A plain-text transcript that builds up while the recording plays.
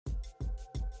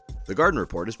The Garden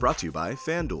Report is brought to you by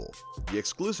FanDuel, the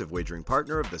exclusive wagering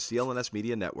partner of the CLNS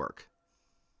Media Network.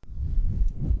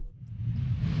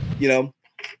 You know,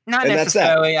 not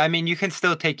necessarily. I mean, you can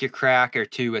still take your crack or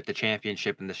two at the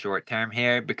championship in the short term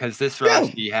here because this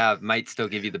roster you have might still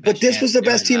give you the best. But this was the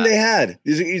best team they had.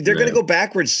 They're going to go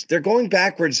backwards. They're going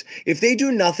backwards. If they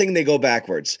do nothing, they go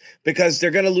backwards because they're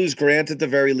going to lose Grant at the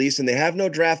very least, and they have no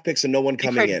draft picks and no one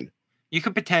coming in. You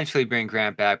could potentially bring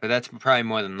Grant back, but that's probably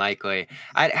more than likely.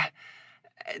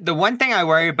 The one thing I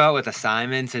worry about with the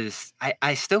Simons is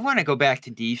I still want to go back to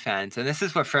defense, and this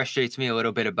is what frustrates me a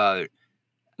little bit about.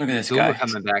 Look at this guy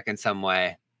coming back in some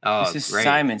way. Oh, this is great.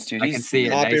 Simons, dude. I can see it.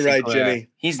 Copyright, Jimmy.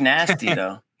 He's nasty,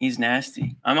 though. He's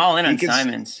nasty. I'm all in on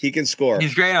Simons. He can score.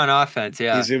 He's great on offense.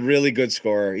 Yeah, he's a really good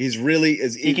scorer. He's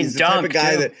the type of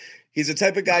guy that. He's the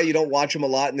type of guy you don't watch him a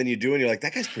lot, and then you do, and you're like,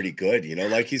 that guy's pretty good, you know.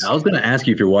 Like he's. I was going to ask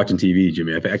you if you're watching TV,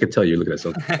 Jimmy. I could tell you're looking at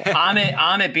something.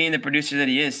 Amit, being the producer that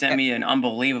he is, sent me an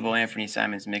unbelievable Anthony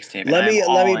Simons mixtape. Let me,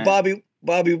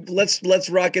 Bobby. Let's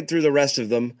rock it through the rest of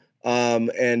them, and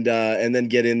then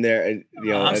get in there, and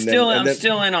you know. I'm still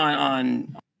in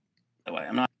on. The way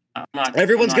I'm not.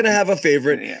 Everyone's going to have a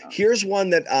favorite. Yeah. Here's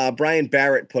one that Brian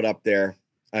Barrett put up there.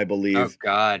 I believe. Oh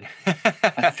God,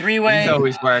 a three-way. These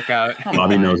always work out.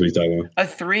 Bobby knows what he's talking about. A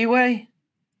three-way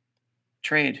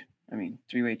trade. I mean,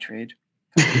 three-way trade.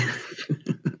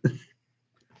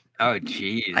 Oh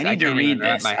geez, I need to read this.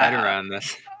 Wrap my head around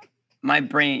this. My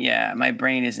brain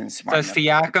isn't smart. So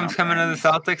Siakam's coming to the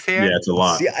Celtics here. Yeah, it's a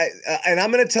lot. See, and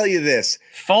I'm going to tell you this,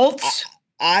 Fultz.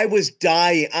 I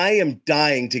am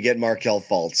dying to get Markelle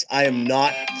Fultz. I am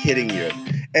not kidding you.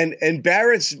 And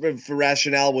Barrett's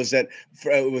rationale was that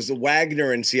it was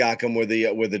Wagner and Siakam were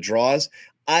the draws.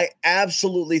 I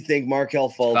absolutely think Markelle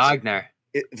Fultz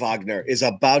Wagner is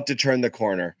about to turn the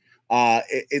corner.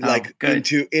 Into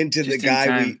the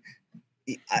guy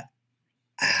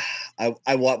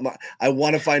I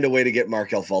want to find a way to get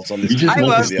Markelle Fultz on this team. You just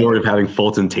want the story of having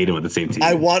Fultz and Tatum at the same team.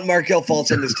 I want Markelle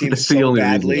Fultz on this team so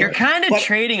badly. You're kind of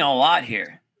trading a lot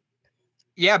here.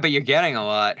 Yeah, but you're getting a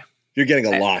lot. You're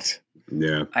getting a lot.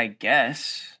 Yeah. I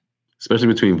guess. Especially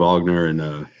between Wagner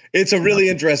and it's a really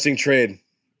interesting trade.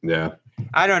 Yeah.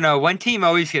 I don't know. One team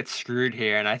always gets screwed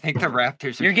here, and I think the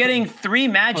Raptors You're getting three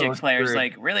Magic players.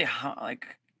 Like, really, how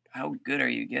good are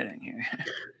you getting here?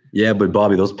 Yeah, but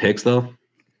Bobby, those picks, though,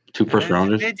 2 first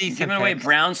rounders. Giving away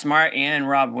Brown, Smart, and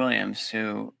Rob Williams,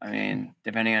 who, I mean,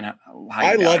 depending on how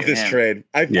I love this trade.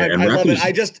 I love it. I don't know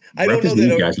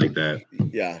that guys like that.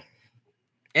 Yeah.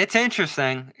 It's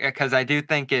interesting because I do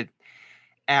think it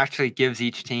actually gives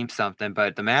each team something,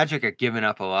 but the Magic are giving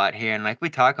up a lot here. And like we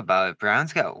talk about,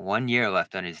 Brown's got 1 year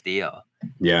left on his deal.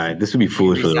 Yeah, this would be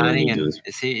foolish for them to do this.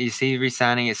 Is he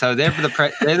re-signing it? So they're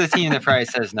the team that probably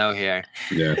says no here.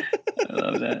 Yeah. I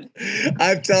love that.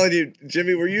 I'm telling you,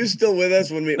 Jimmy, were you still with us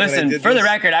when we listen? For the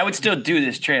record, I would still do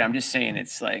this trade. I'm just saying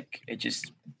it's like it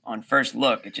just on first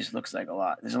look, it just looks like a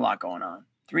lot. There's a lot going on.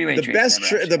 Three-way trade.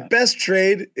 The best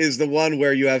trade is the one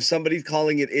where you have somebody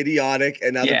calling it idiotic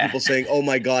and other people saying, "Oh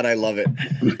my God, I love it."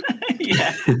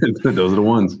 Yeah, those are the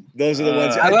ones. Those are the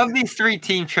ones. I love these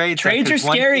 3-team trades. Trades are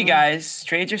scary, guys.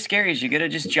 Trades are scary. You gotta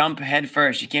just jump head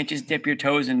first. You can't just dip your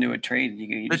toes into a trade.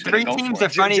 The 3 teams are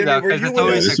funny though because it's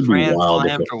always a grand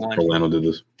slam for one. Orlando did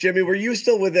this. Jimmy, were you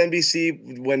still with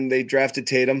NBC when they drafted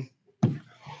Tatum?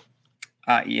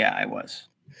 Yeah, I was.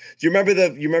 Do you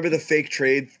remember the fake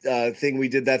trade thing we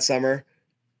did that summer?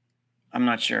 I'm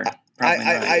not sure.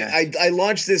 I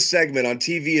launched this segment on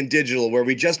TV and digital where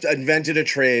we just invented a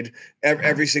trade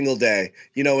every single day,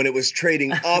 you know, and it was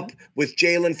trading up with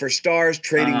Jalen for stars,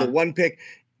 trading the 1 pick,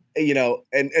 you know,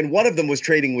 and one of them was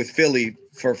trading with Philly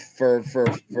for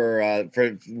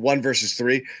 1 versus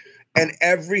 3. And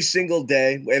every single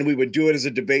day, and we would do it as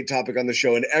a debate topic on the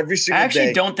show, and every single day. I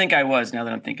actually don't think I was, now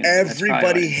that I'm thinking.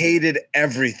 Everybody hated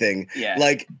everything. Yeah.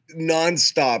 Like,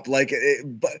 nonstop. Like,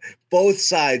 both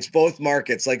sides, both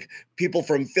markets. Like, people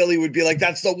from Philly would be like,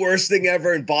 that's the worst thing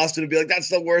ever. And Boston would be like, that's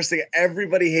the worst thing.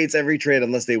 Everybody hates every trade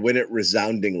unless they win it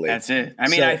resoundingly. That's it. I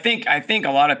mean, I think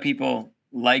a lot of people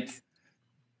loved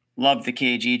the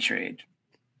KG trade.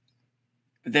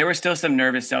 But there were still some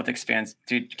nervous Celtics fans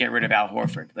to get rid of Al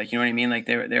Horford. Like, you know what I mean? Like,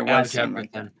 there was some. Like,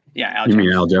 Al Jefferson.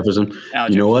 Mean Al Jefferson?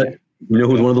 You know what? You know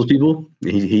who's one of those people?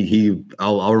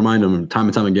 I'll remind him time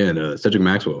and time again. Cedric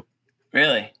Maxwell.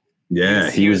 Really?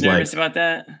 Yeah, he was nervous about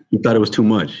that. He thought it was too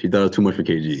much. He thought it was too much for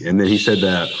KG, and then he said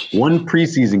that one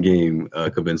preseason game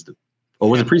convinced him. Or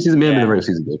was it preseason? Maybe the regular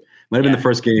season game. Might have been the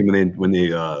first game when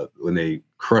they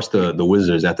crushed the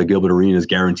Wizards after Gilbert Arenas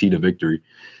guaranteed a victory.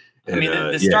 I mean,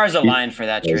 And, the stars yeah, aligned for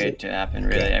that that was trade it. to happen.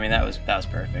 Really, I mean, that was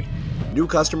perfect. New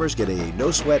customers get a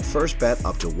no-sweat first bet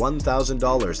up to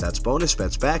 $1,000. That's bonus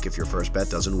bets back if your first bet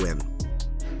doesn't win.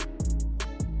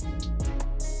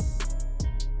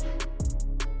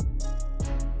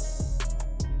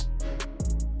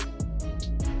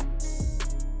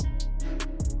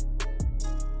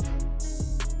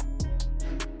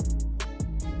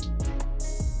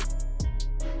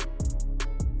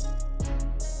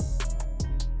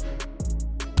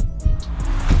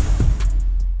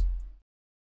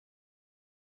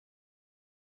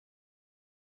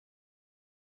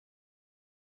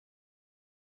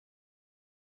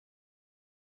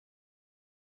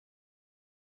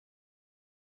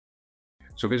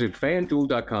 So visit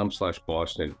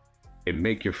fanduel.com/Boston and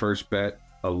make your first bet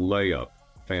a layup.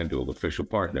 FanDuel, official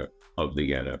partner of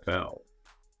the NFL.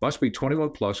 Must be 21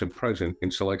 plus and present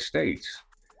in select states.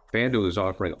 FanDuel is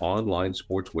offering online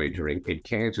sports wagering in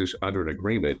Kansas under an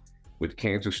agreement with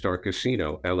Kansas Star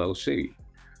Casino, LLC.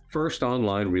 First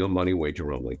online real money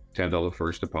wager only. $10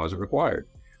 first deposit required.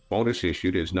 Bonus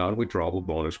issued is non-withdrawable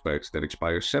bonus bets that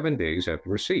expire 7 days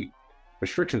after receipt.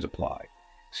 Restrictions apply.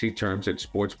 See terms at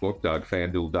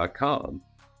sportsbook.fanduel.com.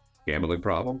 Gambling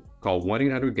problem? Call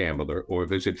 1-800-GAMBLER or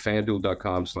visit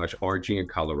fanduel.com/RG in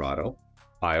Colorado,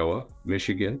 Iowa,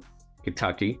 Michigan,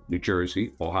 Kentucky, New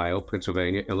Jersey, Ohio,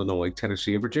 Pennsylvania, Illinois,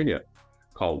 Tennessee, and Virginia.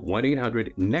 Call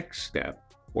 1-800-NEXT-STEP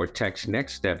or text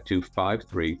NEXT STEP to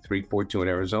 53342 in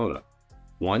Arizona,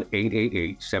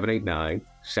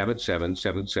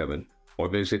 1-888-789-7777, or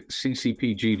visit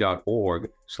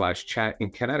ccpg.org/chat in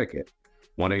Connecticut,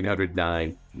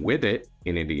 1-800-9-WITH-IT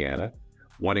in Indiana,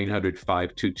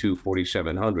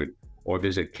 1-800-522-4700, or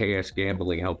visit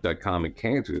ksgamblinghelp.com in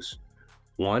Kansas,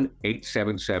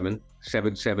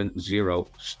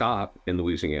 1-877-770-STOP in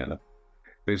Louisiana.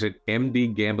 Visit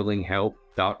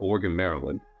mdgamblinghelp.org in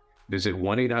Maryland. Visit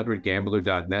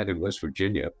 1-800-GAMBLER.net in West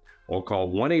Virginia, or call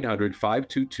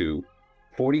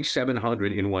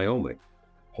 1-800-522-4700 in Wyoming.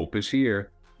 Hope is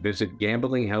here. Visit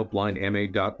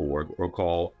gamblinghelplinema.org or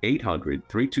call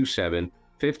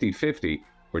 800-327-5050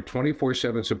 for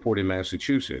 24/7 support in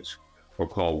Massachusetts, or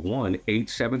call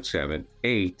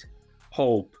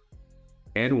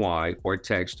 1-877-8-HOPE-NY or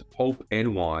text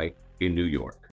HOPE-NY in New York.